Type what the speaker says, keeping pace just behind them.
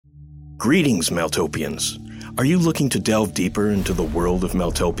Greetings, Meltopians. Are you looking to delve deeper into the world of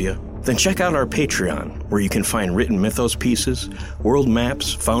Meltopia? Then check out our Patreon, where you can find written mythos pieces, world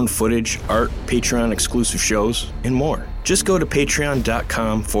maps, found footage, art, Patreon-exclusive shows, and more. Just go to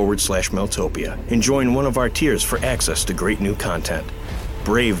patreon.com/Meltopia and join one of our tiers for access to great new content.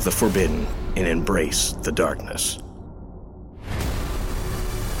 Brave the forbidden and embrace the darkness.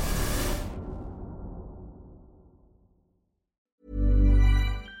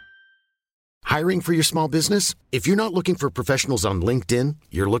 Hiring for your small business? If you're not looking for professionals on LinkedIn,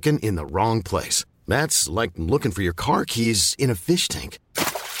 you're looking in the wrong place. That's like looking for your car keys in a fish tank.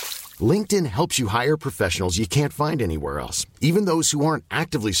 LinkedIn helps you hire professionals you can't find anywhere else, even those who aren't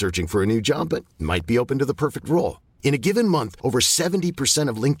actively searching for a new job but might be open to the perfect role. In a given month, over 70%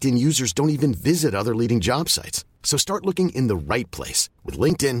 of LinkedIn users don't even visit other leading job sites. So start looking in the right place. With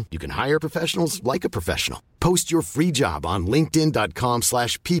LinkedIn, you can hire professionals like a professional. Post your free job on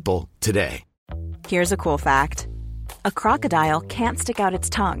linkedin.com/people today. Here's a cool fact. A crocodile can't stick out its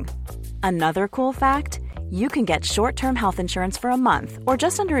tongue. Another cool fact, you can get short-term health insurance for a month or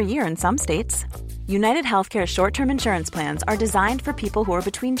just under a year in some states. United Healthcare short-term insurance plans are designed for people who are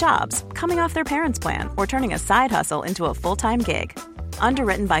between jobs, coming off their parents' plan, or turning a side hustle into a full-time gig.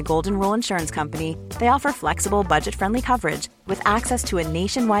 Underwritten by Golden Rule Insurance Company, they offer flexible, budget-friendly coverage with access to a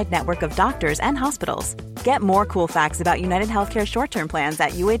nationwide network of doctors and hospitals. Get more cool facts about United Healthcare short-term plans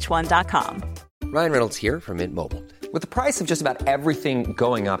at uh1.com. Ryan Reynolds here from Mint Mobile. With the price of just about everything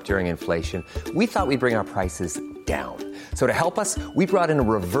going up during inflation, we thought we'd bring our prices down. So to help us, we brought in a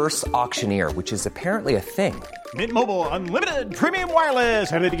reverse auctioneer, which is apparently a thing. Mint Mobile Unlimited Premium Wireless.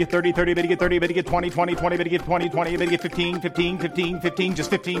 How to get 30, 30, bit to get 30, bit to get 20, 20, 20, bit to get 20, 20, bit to get 15, 15, 15, 15,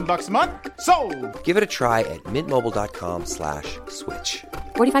 just $15 a month? Sold! Give it a try at mintmobile.com/switch.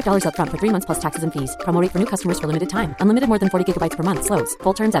 $45 up front for 3 months plus taxes and fees. Promo rate for new customers for limited time. Unlimited more than 40 gigabytes per month. Slows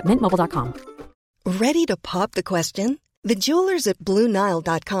full terms at mintmobile.com. Ready to pop the question? The jewelers at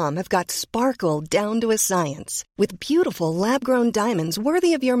BlueNile.com have got sparkle down to a science with beautiful lab-grown diamonds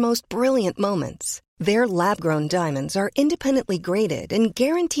worthy of your most brilliant moments. Their lab-grown diamonds are independently graded and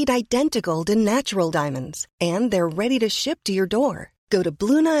guaranteed identical to natural diamonds, and they're ready to ship to your door. Go to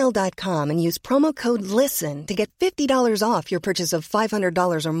BlueNile.com and use promo code LISTEN to get $50 off your purchase of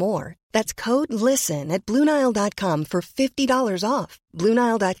 $500 or more. That's code LISTEN at BlueNile.com for $50 off.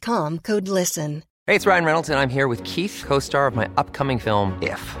 BlueNile.com, code LISTEN. Hey, it's Ryan Reynolds, and I'm here with Keith, co-star of my upcoming film,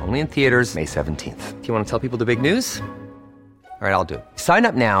 If, only in theaters May 17th. Do you want to tell people the big news? All right, I'll do it. Sign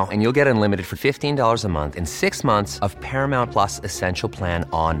up now and you'll get unlimited for $15 a month and 6 months of Paramount Plus Essential Plan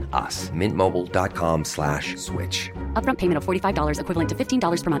on us. MintMobile.com/switch. Upfront payment of $45 equivalent to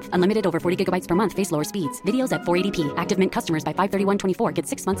 $15 per month. Unlimited over 40 gigabytes per month. Face lower speeds. Videos at 480p. Active Mint customers by 531.24 get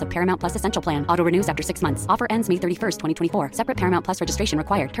 6 months of Paramount Plus Essential Plan. Auto renews after 6 months. Offer ends May 31st, 2024. Separate Paramount Plus registration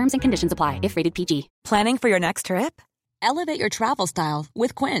required. Terms and conditions apply if rated PG. Planning for your next trip? Elevate your travel style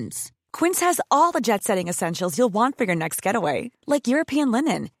with Quince. Quince has all the jet-setting essentials you'll want for your next getaway, like European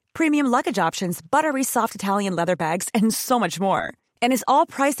linen, premium luggage options, buttery soft Italian leather bags, and so much more. And is all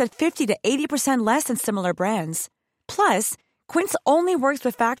priced at 50 to 80% less than similar brands. Plus, Quince only works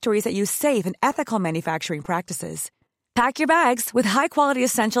with factories that use safe and ethical manufacturing practices. Pack your bags with high-quality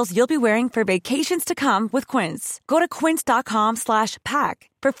essentials you'll be wearing for vacations to come with Quince. Go to quince.com/pack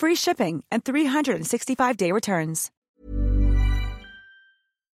for free shipping and 365-day returns.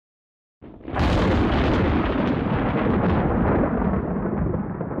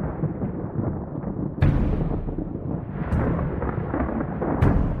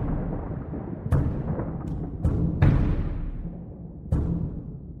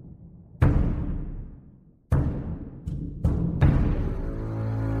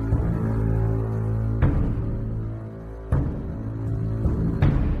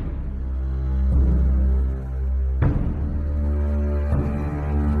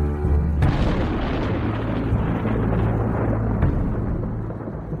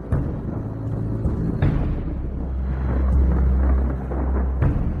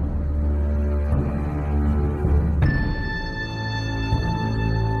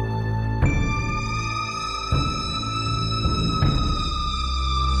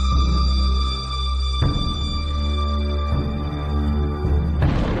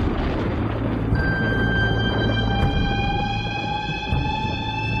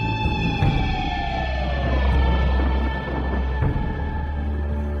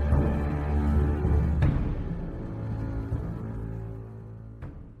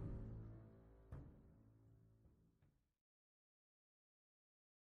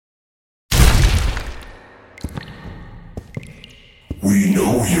 We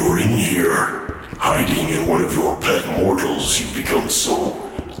know you're in here, hiding in one of your pet mortals you've become so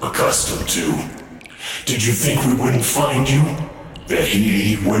accustomed to. Did you think we wouldn't find you? That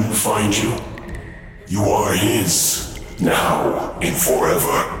he wouldn't find you? You are his, now and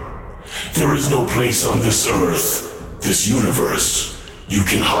forever. There is no place on this earth, this universe, you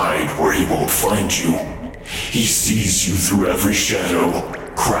can hide where he won't find you. He sees you through every shadow,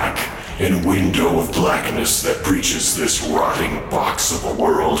 crack, and window of blackness that breaches this rotting box of a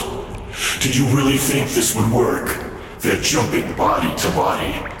world. Did you really think this would work? That jumping body to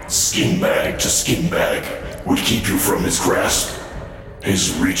body, skin bag to skin bag, would keep you from his grasp?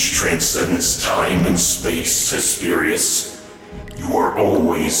 His reach transcends time and space, Hesperius. You are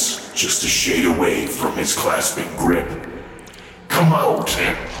always just a shade away from his clasping grip. Come out.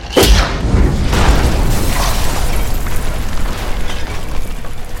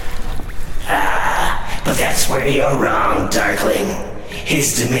 But that's where you're wrong, Darkling.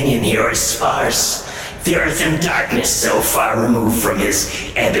 His dominion here is sparse. The earth and darkness so far removed from his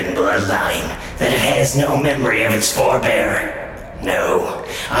ebon bloodline that it has no memory of its forebear. No,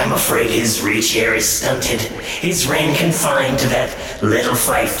 I'm afraid his reach here is stunted, his reign confined to that little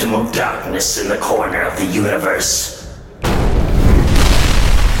fiefdom of darkness in the corner of the universe.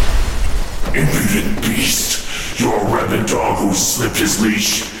 Impudent beast! You're a rabid dog who slipped his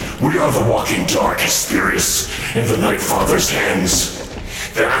leash. We are the walking dark, Hesperius, in the Night Father's hands.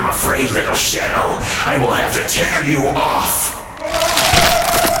 Then I'm afraid, little shadow, I will have to tear you off!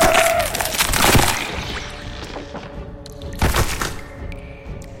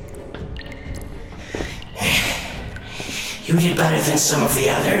 You did better than some of the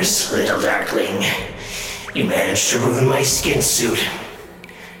others, little Darkling. You managed to ruin my skin suit.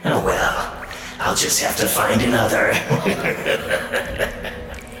 Oh well, I'll just have to find another.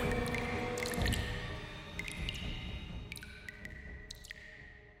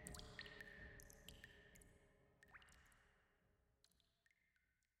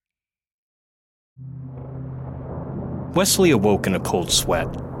 Wesley awoke in a cold sweat,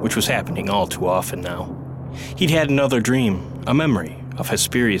 which was happening all too often now. He'd had another dream, a memory of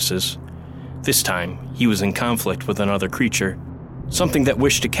Hesperius's. This time, he was in conflict with another creature, something that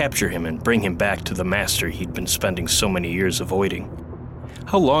wished to capture him and bring him back to the master he'd been spending so many years avoiding.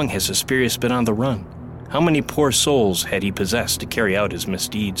 How long has Hesperius been on the run? How many poor souls had he possessed to carry out his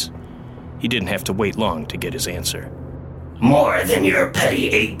misdeeds? He didn't have to wait long to get his answer. More than your petty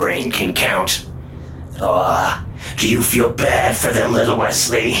ape brain can count. Do you feel bad for them, little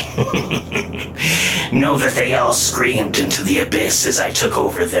Wesley? Know that they all screamed into the abyss as I took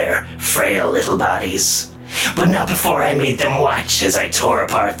over their frail little bodies. But not before I made them watch as I tore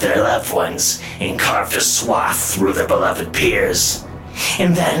apart their loved ones and carved a swath through their beloved peers.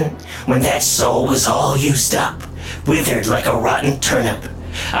 And then, when that soul was all used up, withered like a rotten turnip,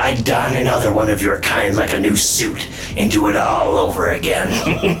 I'd don another one of your kind like a new suit and do it all over again.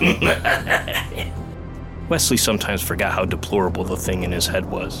 Wesley sometimes forgot how deplorable the thing in his head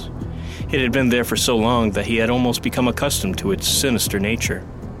was. It had been there for so long that he had almost become accustomed to its sinister nature.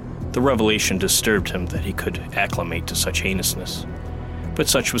 The revelation disturbed him that he could acclimate to such heinousness. But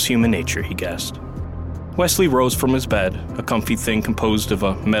such was human nature, he guessed. Wesley rose from his bed, a comfy thing composed of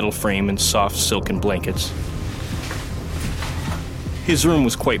a metal frame and soft silken blankets. His room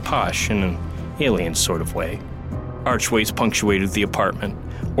was quite posh in an alien sort of way. Archways punctuated the apartment,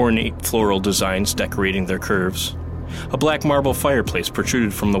 ornate floral designs decorating their curves. A black marble fireplace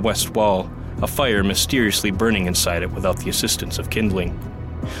protruded from the west wall, a fire mysteriously burning inside it without the assistance of kindling.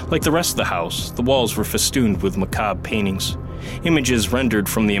 Like the rest of the house, the walls were festooned with macabre paintings, images rendered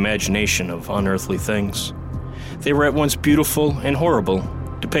from the imagination of unearthly things. They were at once beautiful and horrible,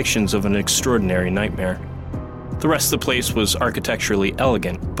 depictions of an extraordinary nightmare. The rest of the place was architecturally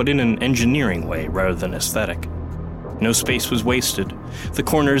elegant, but in an engineering way rather than aesthetic. No space was wasted. The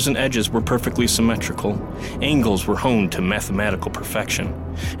corners and edges were perfectly symmetrical. Angles were honed to mathematical perfection,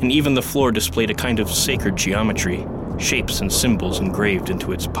 and even the floor displayed a kind of sacred geometry, shapes and symbols engraved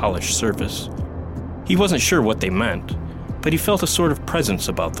into its polished surface. He wasn't sure what they meant, but he felt a sort of presence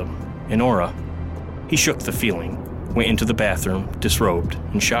about them, an aura. He shook the feeling, went into the bathroom, disrobed,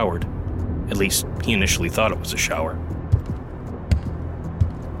 and showered. At least, he initially thought it was a shower.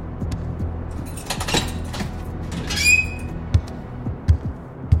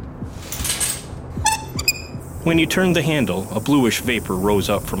 When he turned the handle, a bluish vapor rose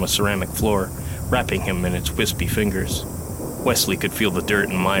up from a ceramic floor, wrapping him in its wispy fingers. Wesley could feel the dirt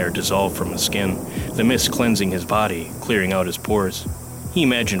and mire dissolve from his skin, the mist cleansing his body, clearing out his pores. He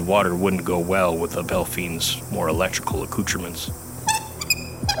imagined water wouldn't go well with the Belfiend's more electrical accoutrements.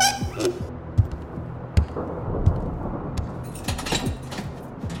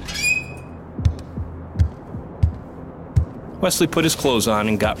 Wesley put his clothes on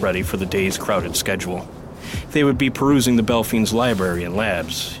and got ready for the day's crowded schedule. They would be perusing the Belfine's library and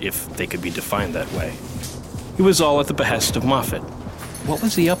labs, if they could be defined that way. It was all at the behest of Moffat. What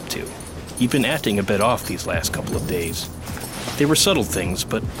was he up to? He'd been acting a bit off these last couple of days. They were subtle things,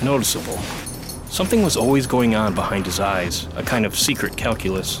 but noticeable. Something was always going on behind his eyes, a kind of secret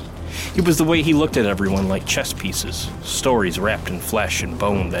calculus. It was the way he looked at everyone like chess pieces, stories wrapped in flesh and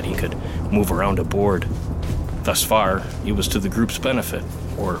bone that he could move around a board. Thus far, it was to the group's benefit,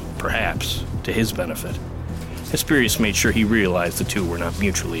 or perhaps to his benefit. Hesperius made sure he realized the two were not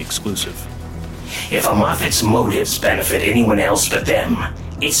mutually exclusive. If a Moffat's motives benefit anyone else but them,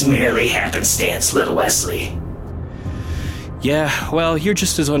 it's merely happenstance, little Wesley. Yeah, well, you're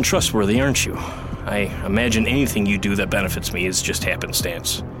just as untrustworthy, aren't you? I imagine anything you do that benefits me is just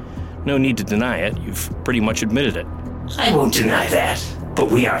happenstance. No need to deny it. You've pretty much admitted it. I won't deny that,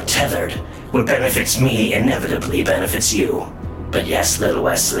 but we are tethered. What benefits me inevitably benefits you. But yes, little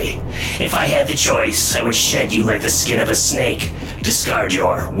Wesley, if I had the choice, I would shed you like the skin of a snake, discard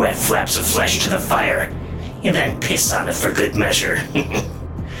your wet flaps of flesh to the fire, and then piss on it for good measure.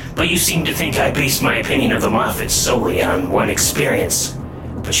 But you seem to think I base my opinion of the Moffats solely on one experience.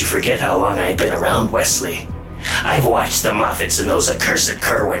 But you forget how long I've been around, Wesley. I've watched the Moffats and those accursed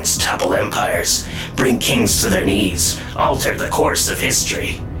Kerwins topple empires, bring kings to their knees, alter the course of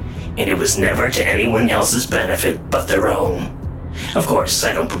history. And it was never to anyone else's benefit but their own. Of course,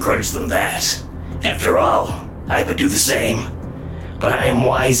 I don't begrudge them that. After all, I would do the same. But I am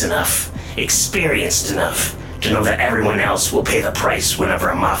wise enough, experienced enough, to know that everyone else will pay the price whenever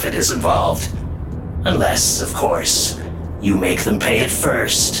a Moffat is involved. Unless, of course, you make them pay it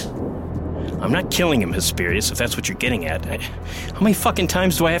first. I'm not killing him, Hesperius, if that's what you're getting at. How many fucking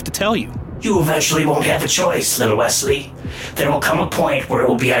times do I have to tell you? You eventually won't have a choice, little Wesley. There will come a point where it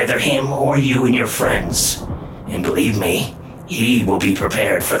will be either him or you and your friends. And believe me, he will be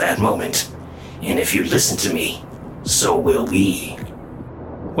prepared for that moment. And if you listen to me, so will we.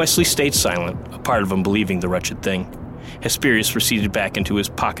 Wesley stayed silent, a part of him believing the wretched thing. Hesperius receded back into his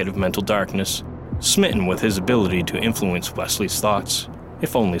pocket of mental darkness, smitten with his ability to influence Wesley's thoughts,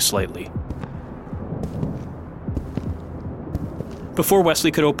 if only slightly. Before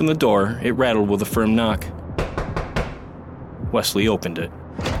Wesley could open the door, it rattled with a firm knock. Wesley opened it.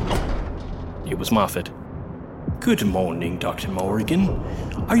 It was Moffat. Good morning, Dr. Morrigan.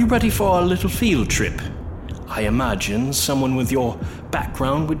 Are you ready for our little field trip? I imagine someone with your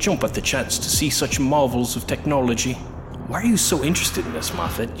background would jump at the chance to see such marvels of technology. Why are you so interested in this,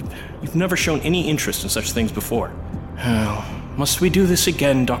 Moffat? You've never shown any interest in such things before. Oh, must we do this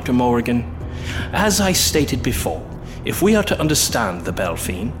again, Dr. Morrigan? As I stated before, if we are to understand the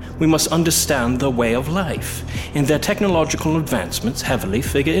Belfine, we must understand their way of life, and their technological advancements heavily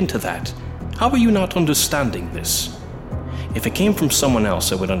figure into that. How are you not understanding this? If it came from someone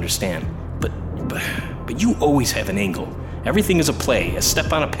else, I would understand. But you always have an angle. Everything is a play, a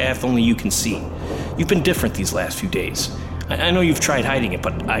step on a path only you can see. You've been different these last few days. I know you've tried hiding it,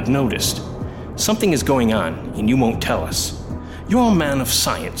 but I've noticed. Something is going on, and you won't tell us. You're a man of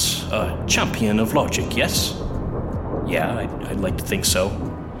science, a champion of logic, yes? Yeah, I'd like to think so.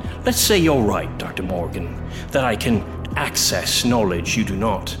 Let's say you're right, Dr. Morgan, that I can access knowledge you do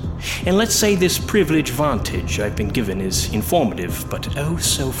not. And let's say this privileged vantage I've been given is informative, but oh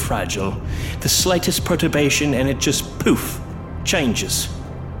so fragile. The slightest perturbation and it just poof, changes.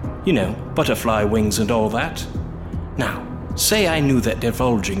 You know, butterfly wings and all that. Now, say I knew that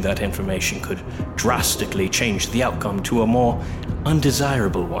divulging that information could drastically change the outcome to a more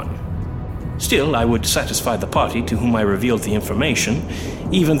undesirable one. Still, I would satisfy the party to whom I revealed the information,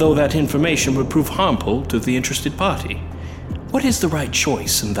 even though that information would prove harmful to the interested party. What is the right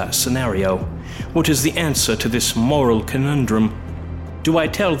choice in that scenario? What is the answer to this moral conundrum? Do I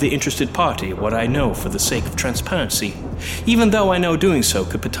tell the interested party what I know for the sake of transparency, even though I know doing so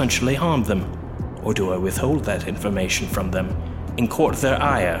could potentially harm them? Or do I withhold that information from them and court their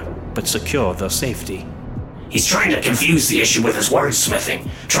ire, but secure their safety? He's trying to confuse the issue with his wordsmithing,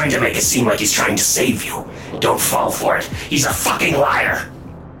 trying to make it seem like he's trying to save you. Don't fall for it. He's a fucking liar.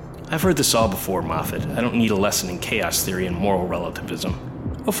 I've heard this all before, Moffat. I don't need a lesson in chaos theory and moral relativism.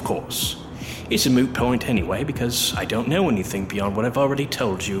 Of course. It's a moot point anyway, because I don't know anything beyond what I've already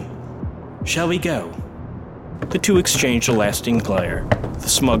told you. Shall we go? The two exchanged a lasting glare, the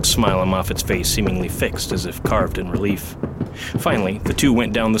smug smile on Moffat's face seemingly fixed as if carved in relief. Finally, the two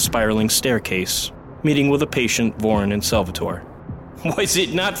went down the spiraling staircase, meeting with a patient Voren and Salvatore. Was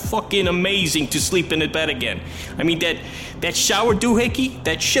it not fucking amazing to sleep in a bed again? I mean, that shower doohickey,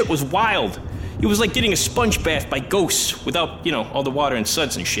 that shit was wild. It was like getting a sponge bath by ghosts without, all the water and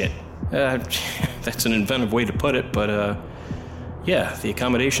suds and shit. That's an inventive way to put it, but Yeah, the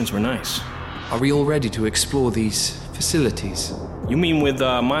accommodations were nice. Are we all ready to explore these facilities? You mean with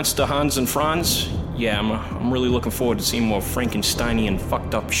Monster Hans and Franz? Yeah, I'm really looking forward to seeing more Frankensteinian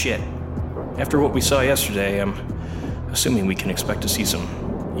fucked up shit. After what we saw yesterday, I'm assuming we can expect to see some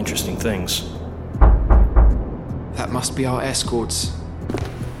interesting things. That must be our escorts.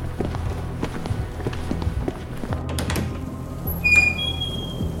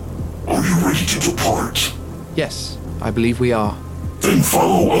 Are you ready to depart? Yes, I believe we are. Then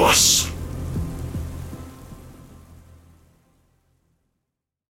follow us.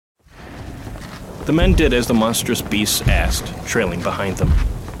 The men did as the monstrous beasts asked, trailing behind them.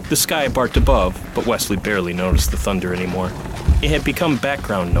 The sky barked above, but Wesley barely noticed the thunder anymore. It had become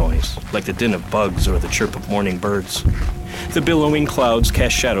background noise, like the din of bugs or the chirp of morning birds. The billowing clouds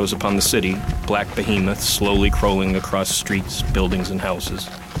cast shadows upon the city, black behemoths slowly crawling across streets, buildings, and houses.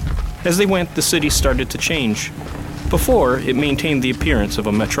 As they went, the city started to change. Before, it maintained the appearance of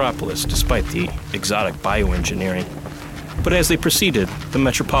a metropolis despite the exotic bioengineering. But as they proceeded, the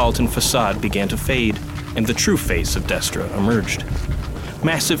metropolitan facade began to fade, and the true face of Destra emerged.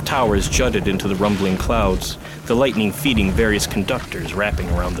 Massive towers jutted into the rumbling clouds, the lightning feeding various conductors wrapping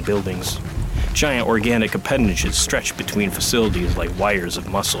around the buildings. Giant organic appendages stretched between facilities like wires of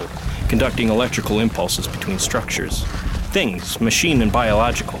muscle, conducting electrical impulses between structures. Things, machine and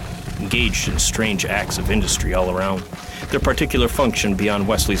biological, engaged in strange acts of industry all around, their particular function beyond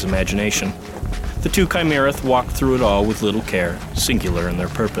Wesley's imagination. The two Chimerath walked through it all with little care, singular in their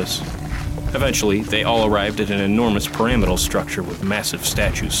purpose. Eventually, they all arrived at an enormous pyramidal structure with massive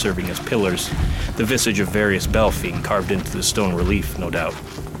statues serving as pillars, the visage of various Belfiend carved into the stone relief, no doubt.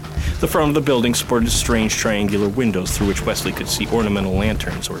 The front of the building sported strange triangular windows through which Wesley could see ornamental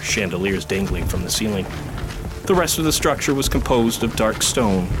lanterns or chandeliers dangling from the ceiling. The rest of the structure was composed of dark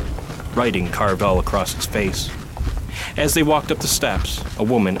stone, writing carved all across its face. As they walked up the steps, a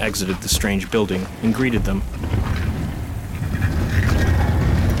woman exited the strange building and greeted them.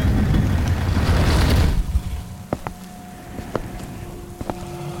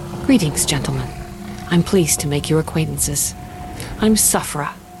 Greetings, gentlemen. I'm pleased to make your acquaintances. I'm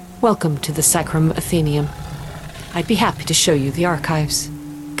Safra. Welcome to the Sacrum Athenaeum. I'd be happy to show you the archives.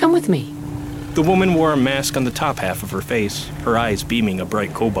 Come with me. The woman wore a mask on the top half of her face, her eyes beaming a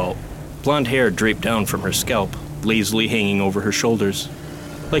bright cobalt. Blonde hair draped down from her scalp, lazily hanging over her shoulders.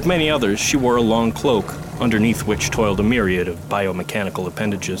 Like many others, she wore a long cloak, underneath which toiled a myriad of biomechanical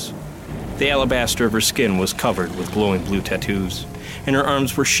appendages. The alabaster of her skin was covered with glowing blue tattoos, and her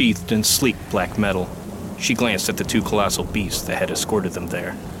arms were sheathed in sleek black metal. She glanced at the two colossal beasts that had escorted them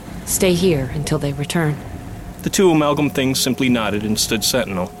there. Stay here until they return. The two amalgam things simply nodded and stood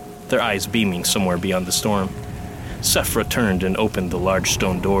sentinel, their eyes beaming somewhere beyond the storm. Sephra turned and opened the large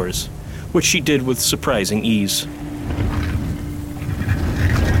stone doors, which she did with surprising ease.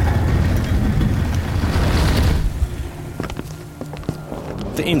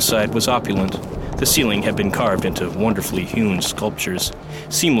 The inside was opulent. The ceiling had been carved into wonderfully hewn sculptures,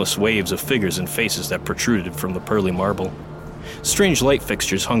 seamless waves of figures and faces that protruded from the pearly marble. Strange light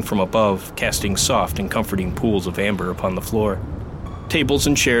fixtures hung from above, casting soft and comforting pools of amber upon the floor. Tables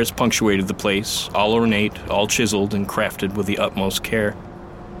and chairs punctuated the place, all ornate, all chiseled and crafted with the utmost care.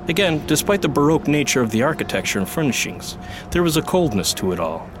 Again, despite the Baroque nature of the architecture and furnishings, there was a coldness to it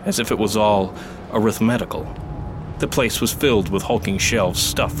all, as if it was all arithmetical. The place was filled with hulking shelves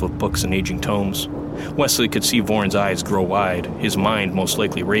stuffed with books and aging tomes. Wesley could see Vorn's eyes grow wide, his mind most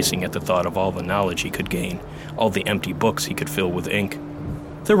likely racing at the thought of all the knowledge he could gain, all the empty books he could fill with ink.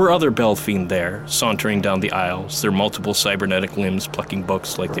 There were other Belfiend there, sauntering down the aisles, their multiple cybernetic limbs plucking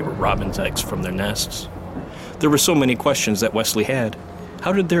books like they were robin's eggs from their nests. There were so many questions that Wesley had.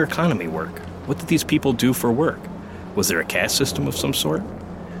 How did their economy work? What did these people do for work? Was there a caste system of some sort?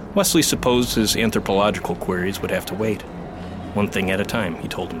 Wesley supposed his anthropological queries would have to wait. One thing at a time, he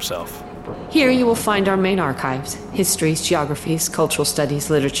told himself. Here you will find our main archives: histories, geographies, cultural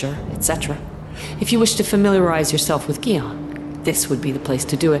studies, literature, etc. If you wish to familiarize yourself with Gion, this would be the place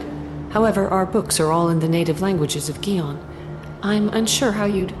to do it. However, our books are all in the native languages of Gion. I'm unsure how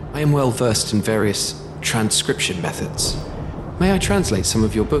you'd... I am well versed in various transcription methods. May I translate some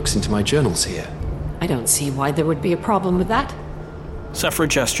of your books into my journals here? I don't see why there would be a problem with that. Sephra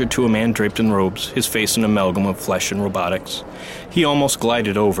gestured to a man draped in robes, his face an amalgam of flesh and robotics. He almost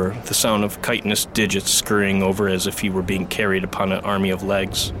glided over, the sound of chitinous digits scurrying over as if he were being carried upon an army of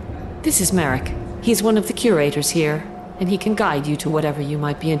legs. This is Merrick. He's one of the curators here, and he can guide you to whatever you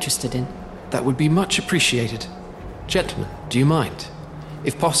might be interested in. That would be much appreciated. Gentlemen, do you mind?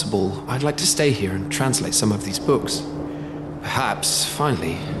 If possible, I'd like to stay here and translate some of these books. Perhaps,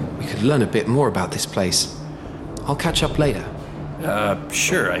 finally, we could learn a bit more about this place. I'll catch up later.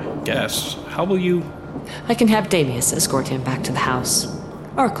 Sure, I guess. How will you... I can have Damius escort him back to the house.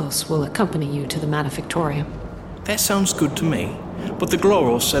 Arcos will accompany you to the Manufactorium. That sounds good to me. But the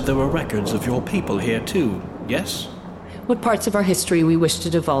Gloros said there were records of your people here too, yes? What parts of our history we wish to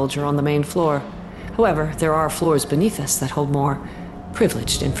divulge are on the main floor. However, there are floors beneath us that hold more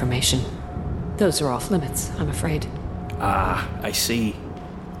privileged information. Those are off limits, I'm afraid. Ah, I see.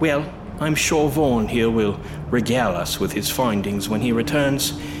 Well, I'm sure Vaughn here will regale us with his findings when he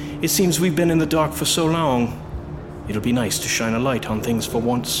returns. It seems we've been in the dark for so long. It'll be nice to shine a light on things for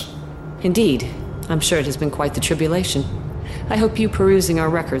once. Indeed. I'm sure it has been quite the tribulation. I hope you perusing our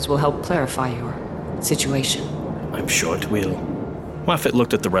records will help clarify your situation. I'm sure it will. Moffat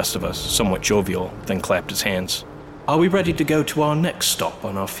looked at the rest of us, somewhat jovial, then clapped his hands. Are we ready to go to our next stop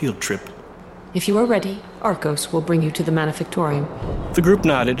on our field trip? If you are ready, Arcos will bring you to the Manufactorium. The group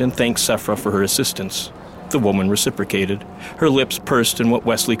nodded and thanked Sephra for her assistance. The woman reciprocated, her lips pursed in what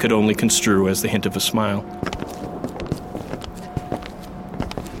Wesley could only construe as the hint of a smile.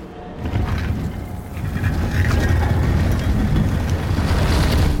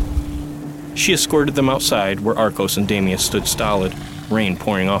 She escorted them outside, where Arcos and Damius stood stolid, rain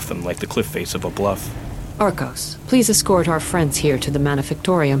pouring off them like the cliff face of a bluff. Arcos, please escort our friends here to the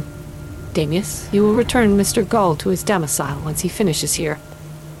Manufactorium. Damius, you will return Mr. Gull to his domicile once he finishes here.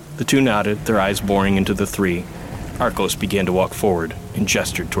 The two nodded, their eyes boring into the three. Arcos began to walk forward and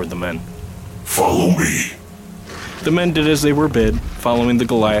gestured toward the men. Follow me. The men did as they were bid, following the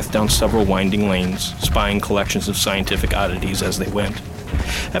Goliath down several winding lanes, spying collections of scientific oddities as they went.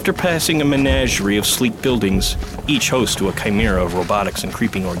 After passing a menagerie of sleek buildings, each host to a chimera of robotics and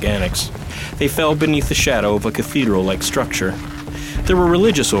creeping organics, they fell beneath the shadow of a cathedral-like structure. There were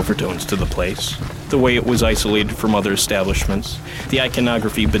religious overtones to the place, the way it was isolated from other establishments, the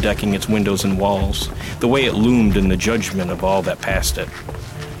iconography bedecking its windows and walls, the way it loomed in the judgment of all that passed it.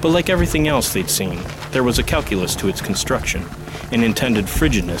 But like everything else they'd seen, there was a calculus to its construction, an intended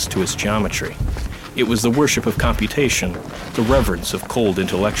frigidness to its geometry. It was the worship of computation, the reverence of cold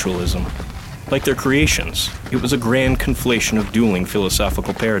intellectualism. Like their creations, it was a grand conflation of dueling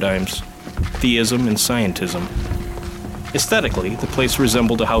philosophical paradigms, theism and scientism. Aesthetically, the place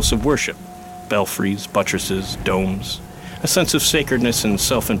resembled a house of worship, belfries, buttresses, domes, a sense of sacredness and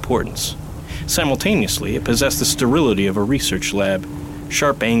self-importance. Simultaneously, it possessed the sterility of a research lab,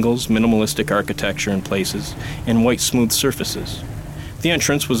 sharp angles, minimalistic architecture in places, and white smooth surfaces. The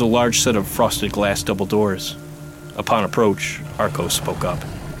entrance was a large set of frosted glass double doors. Upon approach, Arcos spoke up.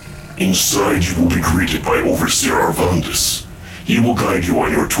 Inside you will be greeted by Overseer Arvandus. He will guide you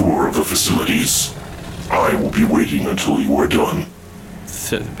on your tour of the facilities. I will be waiting until you are done.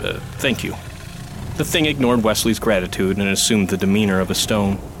 Thank you. The thing ignored Wesley's gratitude and assumed the demeanor of a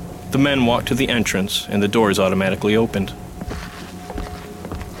stone. The men walked to the entrance, and the doors automatically opened.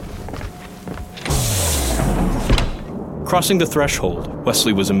 Crossing the threshold,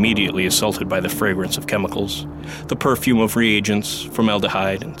 Wesley was immediately assaulted by the fragrance of chemicals, the perfume of reagents,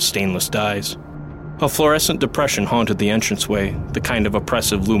 formaldehyde, and stainless dyes. A fluorescent depression haunted the entranceway, the kind of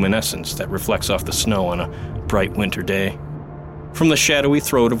oppressive luminescence that reflects off the snow on a bright winter day. From the shadowy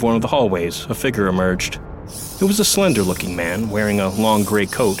throat of one of the hallways, a figure emerged. It was a slender-looking man, wearing a long gray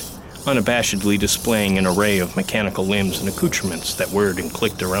coat, unabashedly displaying an array of mechanical limbs and accoutrements that whirred and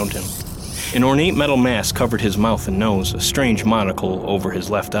clicked around him. An ornate metal mask covered his mouth and nose, a strange monocle over his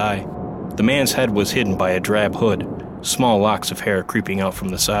left eye. The man's head was hidden by a drab hood, small locks of hair creeping out from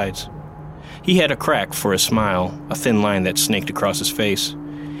the sides. He had a crack for a smile, a thin line that snaked across his face.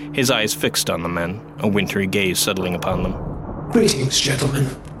 His eyes fixed on the men, a wintry gaze settling upon them. Greetings, gentlemen.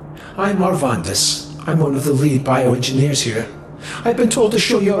 I'm Arvandus. I'm one of the lead bioengineers here. I've been told to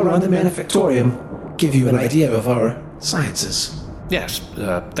show you around the Manufactorium, give you an idea of our sciences. Yes,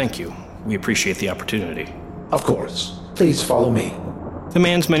 thank you. We appreciate the opportunity. Of course. Please follow me. The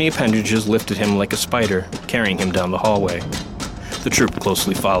man's many appendages lifted him like a spider, carrying him down the hallway. The troop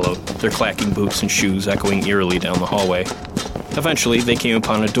closely followed, their clacking boots and shoes echoing eerily down the hallway. Eventually, they came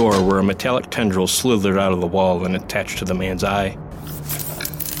upon a door where a metallic tendril slithered out of the wall and attached to the man's eye.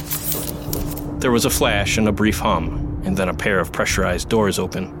 There was a flash and a brief hum, and then a pair of pressurized doors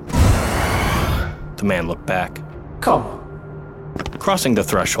opened. The man looked back. Come. Crossing the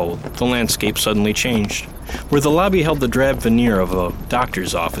threshold, the landscape suddenly changed. Where the lobby held the drab veneer of a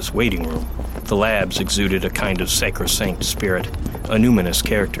doctor's office waiting room, the labs exuded a kind of sacrosanct spirit, a numinous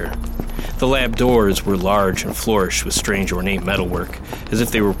character. The lab doors were large and flourished with strange ornate metalwork, as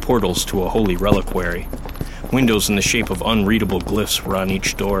if they were portals to a holy reliquary. Windows in the shape of unreadable glyphs were on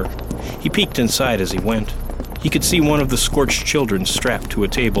each door. He peeked inside as he went. He could see one of the scorched children strapped to a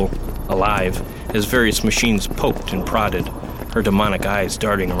table, alive, as various machines poked and prodded, her demonic eyes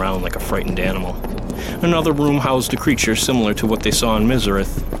darting around like a frightened animal. Another room housed a creature similar to what they saw in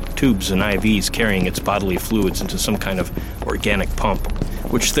Mizareth, tubes and IVs carrying its bodily fluids into some kind of organic pump,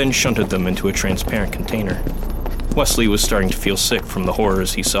 which then shunted them into a transparent container. Wesley was starting to feel sick from the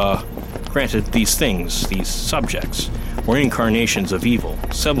horrors he saw. Granted, these things, these subjects, were incarnations of evil,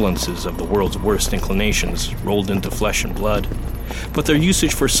 semblances of the world's worst inclinations rolled into flesh and blood. But their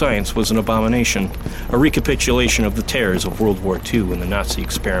usage for science was an abomination, a recapitulation of the terrors of World War II and the Nazi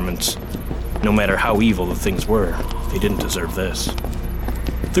experiments. No matter how evil the things were, they didn't deserve this.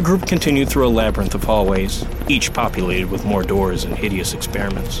 The group continued through a labyrinth of hallways, each populated with more doors and hideous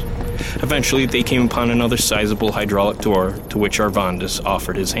experiments. Eventually, they came upon another sizable hydraulic door to which Arvandus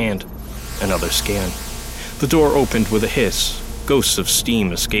offered his hand. Another scan. The door opened with a hiss, ghosts of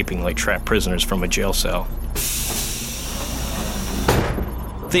steam escaping like trapped prisoners from a jail cell.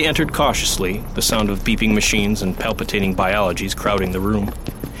 They entered cautiously, the sound of beeping machines and palpitating biologies crowding the room.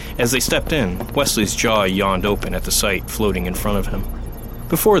 As they stepped in, Wesley's jaw yawned open at the sight floating in front of him.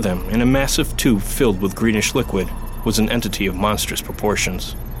 Before them, in a massive tube filled with greenish liquid, was an entity of monstrous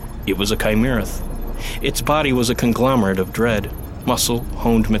proportions. It was a chimerith. Its body was a conglomerate of dread, muscle,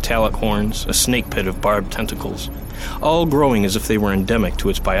 honed metallic horns, a snake pit of barbed tentacles, all growing as if they were endemic to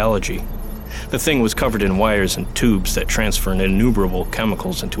its biology. The thing was covered in wires and tubes that transferred innumerable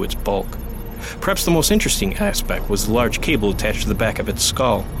chemicals into its bulk. Perhaps the most interesting aspect was the large cable attached to the back of its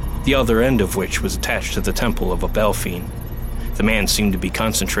skull, the other end of which was attached to the temple of a Belfiend. The man seemed to be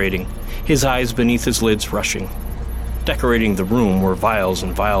concentrating, his eyes beneath his lids rushing. Decorating the room were vials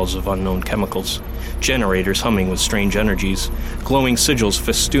and vials of unknown chemicals, generators humming with strange energies, glowing sigils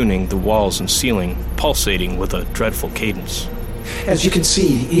festooning the walls and ceiling, pulsating with a dreadful cadence. As you can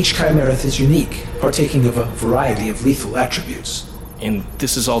see, each chimerith is unique, partaking of a variety of lethal attributes. And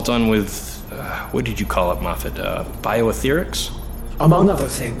this is all done with, what did you call it, Moffat? Bioetherics? Among other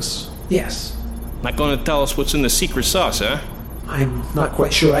things, yes. Not going to tell us what's in the secret sauce, eh? I'm not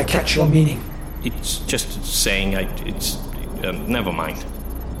quite sure I catch your meaning. It's just saying never mind.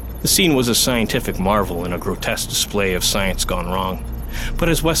 The scene was a scientific marvel and a grotesque display of science gone wrong. But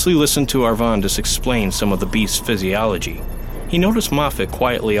as Wesley listened to Arvandus explain some of the beast's physiology, he noticed Moffat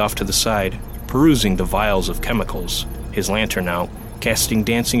quietly off to the side, perusing the vials of chemicals, his lantern out, casting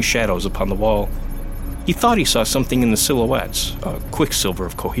dancing shadows upon the wall. He thought he saw something in the silhouettes, a quicksilver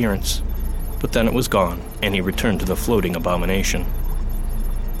of coherence. But then it was gone, and he returned to the floating abomination.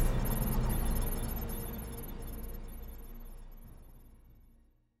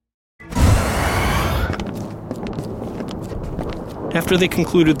 After they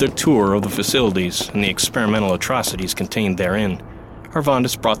concluded their tour of the facilities and the experimental atrocities contained therein,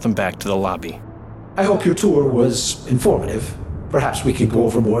 Arvandus brought them back to the lobby. I hope your tour was informative. Perhaps we can go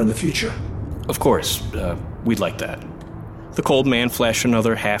over more in the future. Of course, we'd like that. The cold man flashed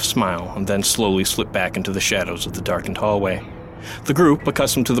another half-smile and then slowly slipped back into the shadows of the darkened hallway. The group,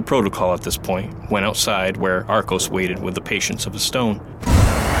 accustomed to the protocol at this point, went outside where Arcos waited with the patience of a stone.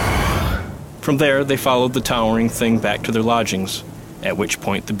 From there, they followed the towering thing back to their lodgings, at which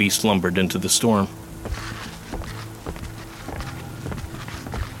point the beast lumbered into the storm.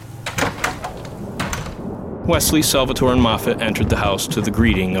 Wesley, Salvatore, and Moffat entered the house to the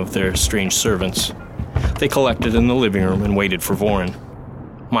greeting of their strange servants. They collected in the living room and waited for Vorin.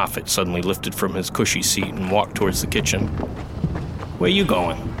 Moffat suddenly lifted from his cushy seat and walked towards the kitchen. "Where you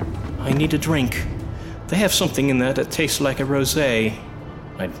going?" "I need a drink. They have something in there that tastes like a rosé.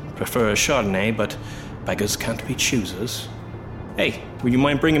 I'd prefer a Chardonnay, but beggars can't be choosers." "Hey, would you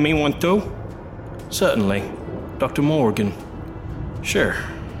mind bringing me one too?" "Certainly. Dr. Morgan." "Sure.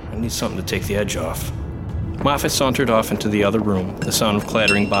 I need something to take the edge off." Moffat sauntered off into the other room, the sound of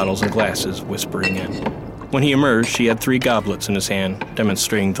clattering bottles and glasses whispering in. When he emerged, he had 3 goblets in his hand,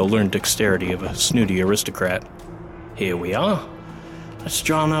 demonstrating the learned dexterity of a snooty aristocrat. "Here we are. Let's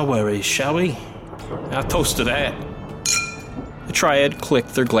drown our worries, shall we? I'll toast to that." The triad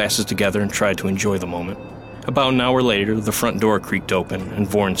clicked their glasses together and tried to enjoy the moment. About an hour later, the front door creaked open and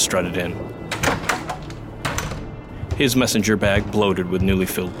Vorin strutted in. His messenger bag bloated with newly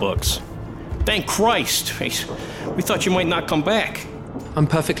filled books. "Thank Christ! We thought you might not come back." "I'm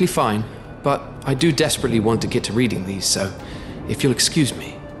perfectly fine, but I do desperately want to get to reading these, so if you'll excuse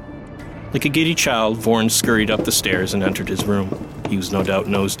me." Like a giddy child, Vorin scurried up the stairs and entered his room. He was no doubt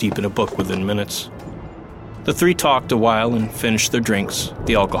nose deep in a book within minutes. The 3 talked a while and finished their drinks,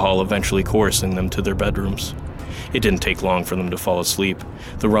 the alcohol eventually coercing them to their bedrooms. It didn't take long for them to fall asleep,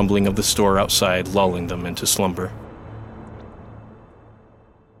 the rumbling of the store outside lulling them into slumber.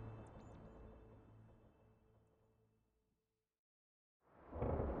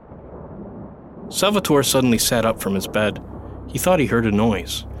 Salvatore suddenly sat up from his bed. He thought he heard a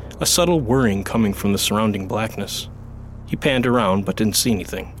noise, a subtle whirring coming from the surrounding blackness. He panned around but didn't see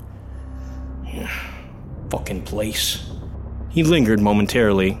anything. Fucking place. He lingered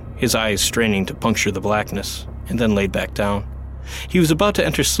momentarily, his eyes straining to puncture the blackness, and then laid back down. He was about to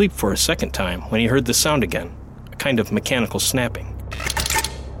enter sleep for a second time when he heard the sound again, a kind of mechanical snapping.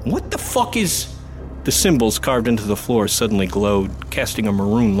 What the fuck is... The symbols carved into the floor suddenly glowed, casting a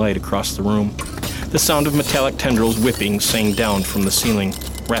maroon light across the room. The sound of metallic tendrils whipping sang down from the ceiling,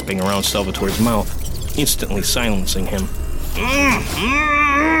 wrapping around Salvatore's mouth, instantly silencing him.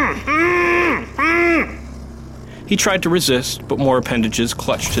 He tried to resist, but more appendages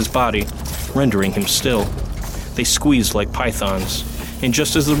clutched his body, rendering him still. They squeezed like pythons, and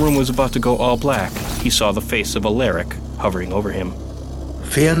just as the room was about to go all black, he saw the face of Alaric hovering over him.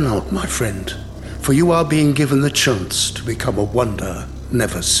 Fear not, my friend, for you are being given the chance to become a wonder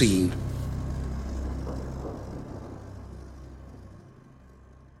never seen.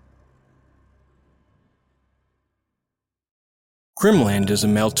 Grimland is a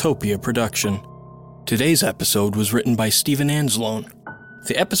Maltopia production. Today's episode was written by Stephen Anzalone.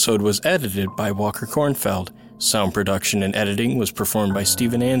 The episode was edited by Walker Kornfeld. Sound production and editing was performed by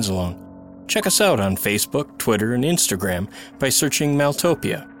Stephen Anzalone. Check us out on Facebook, Twitter, and Instagram by searching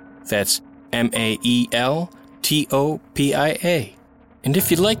Maltopia. That's Maltopia. And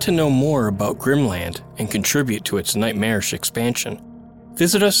if you'd like to know more about Grimland and contribute to its nightmarish expansion,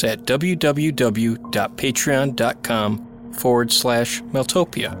 visit us at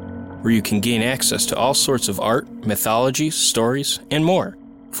www.patreon.com/Maltopia, where you can gain access to all sorts of art, mythology, stories, and more.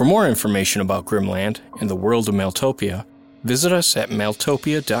 For more information about Grimland and the world of Maltopia, visit us at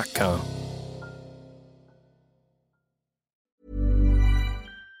maltopia.com.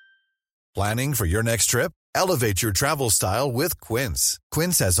 Planning for your next trip? Elevate your travel style with Quince.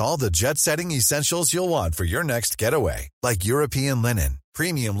 Quince has all the jet-setting essentials you'll want for your next getaway, like European linen,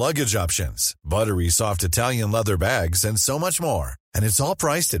 premium luggage options, buttery soft Italian leather bags, and so much more. And it's all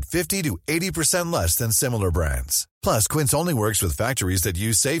priced at 50 to 80% less than similar brands. Plus, Quince only works with factories that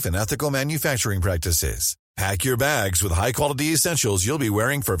use safe and ethical manufacturing practices. Pack your bags with high-quality essentials you'll be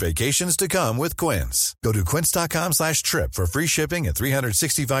wearing for vacations to come with Quince. Go to quince.com/trip for free shipping and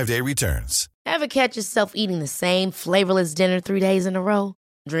 365-day returns. Ever catch yourself eating the same flavorless dinner 3 days in a row?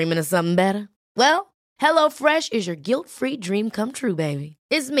 Dreaming of something better? Well, HelloFresh is your guilt-free dream come true, baby.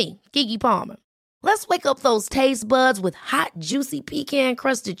 It's me, Keke Palmer. Let's wake up those taste buds with hot, juicy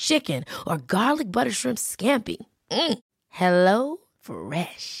pecan-crusted chicken or garlic butter shrimp scampi. Hello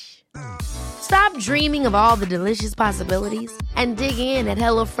Fresh. Stop dreaming of all the delicious possibilities and dig in at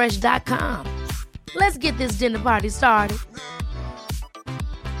HelloFresh.com. Let's get this dinner party started.